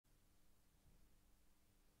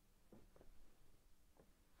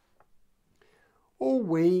All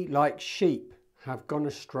we like sheep have gone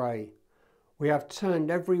astray. We have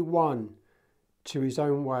turned every one to his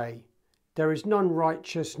own way. There is none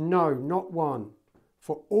righteous, no, not one.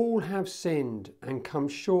 For all have sinned and come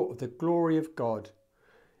short of the glory of God.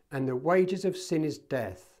 And the wages of sin is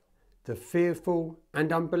death. The fearful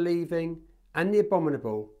and unbelieving and the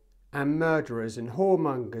abominable and murderers and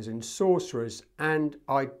whoremongers and sorcerers and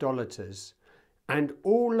idolaters and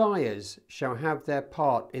all liars shall have their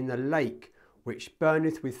part in the lake which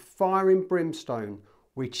burneth with fire and brimstone,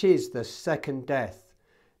 which is the second death.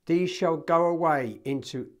 These shall go away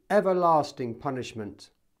into everlasting punishment.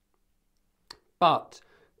 But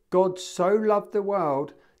God so loved the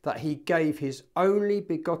world that he gave his only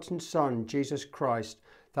begotten Son, Jesus Christ,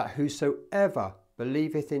 that whosoever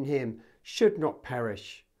believeth in him should not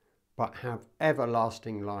perish, but have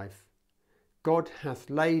everlasting life. God hath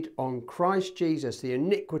laid on Christ Jesus the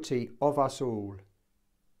iniquity of us all.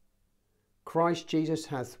 Christ Jesus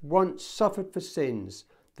hath once suffered for sins,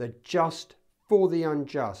 the just for the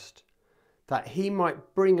unjust, that he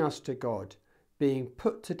might bring us to God, being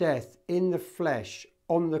put to death in the flesh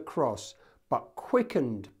on the cross, but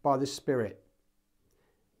quickened by the Spirit.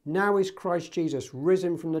 Now is Christ Jesus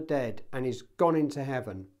risen from the dead and is gone into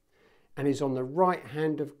heaven, and is on the right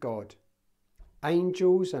hand of God.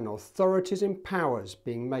 Angels and authorities and powers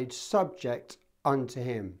being made subject unto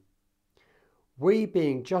him. We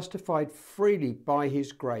being justified freely by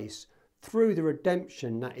his grace through the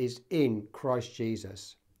redemption that is in Christ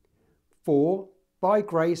Jesus. For by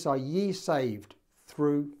grace are ye saved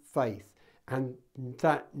through faith, and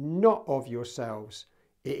that not of yourselves,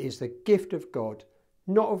 it is the gift of God,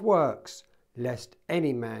 not of works, lest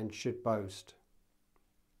any man should boast.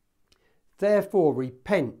 Therefore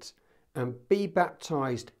repent and be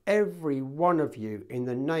baptized every one of you in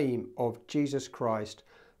the name of Jesus Christ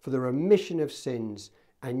for the remission of sins,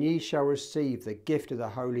 and ye shall receive the gift of the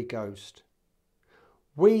Holy Ghost.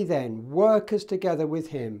 We then, workers together with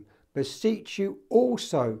him, beseech you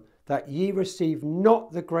also that ye receive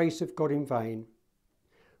not the grace of God in vain.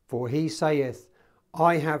 For he saith,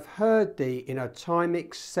 I have heard thee in a time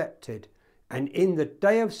accepted, and in the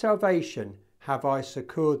day of salvation have I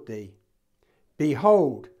succoured thee.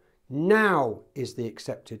 Behold, now is the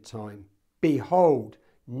accepted time. Behold,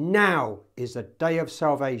 now is the day of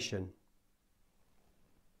salvation.